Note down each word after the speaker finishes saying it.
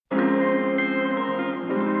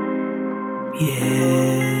I'm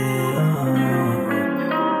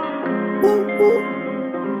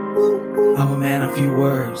a man of few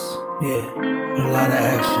words, yeah, but a lot of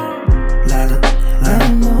action, I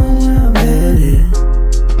don't know where I'm headed.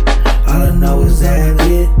 All I know is that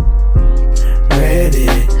ready.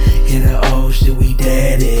 In the old shit we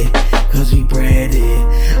dead it, cause we bred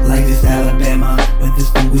it. Like this Alabama, but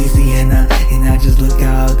this Louisiana. And I just look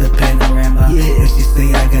out the panorama. And she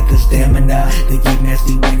say I got the stamina to get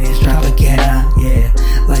nasty when it's Tropicana. Yeah,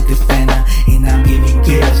 like the Santa, and I'm giving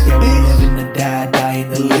gifts. Yeah, we living to die, dying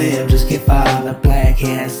to live. Just get five on the black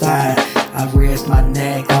hand side. I risk my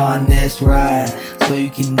neck on this ride, so you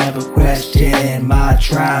can never question my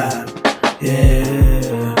tribe.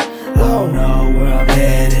 Yeah, I don't know where I'm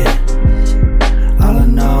headed. All I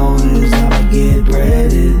know is I'ma get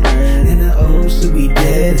breaded. In the ocean we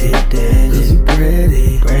dead it, cause we bred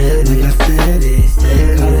it, like I said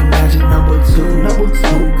it. Call it magic number two.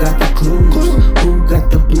 Who got the clues? Who got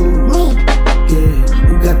the blues? Yeah,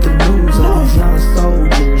 who got the news? All these young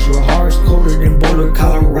soldiers with hearts colder than Boulder,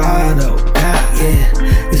 Colorado.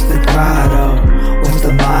 Yeah, it's the grotto. What's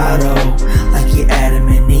the motto? Like you're Adam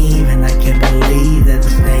and Eve, and I can't believe that the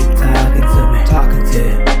snake talking to me.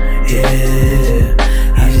 Yeah,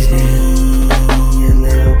 I just need a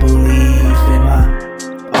little belief in my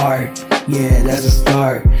art. Yeah, that's a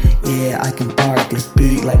start. Yeah, I can park this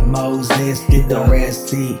beat like Moses did the Red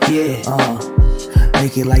Sea. Yeah,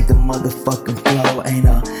 make it like the motherfucking flow. Ain't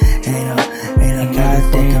a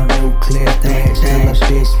goddamn nuclear threat. Tell a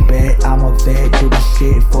bitch bet I'm a vet, do the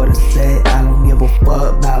shit for the set. I don't give a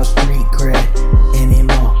fuck about street cred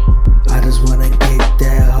anymore. I just wanna get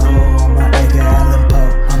that hoe on my Edgar Allan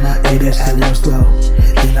Poe. I'm not Edgar Allan slow.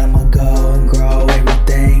 Then I'ma go and grow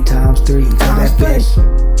everything times 3. Tell that bitch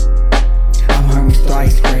I'm Hermes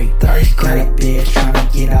thrice great. Got a bitch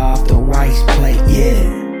tryna get off the rice plate. Yeah,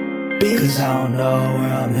 cause I don't know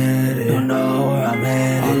where I'm headed.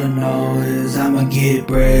 All I know is I'ma get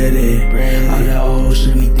breaded. All the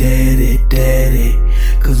ocean we dead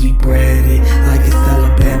it, cause we bred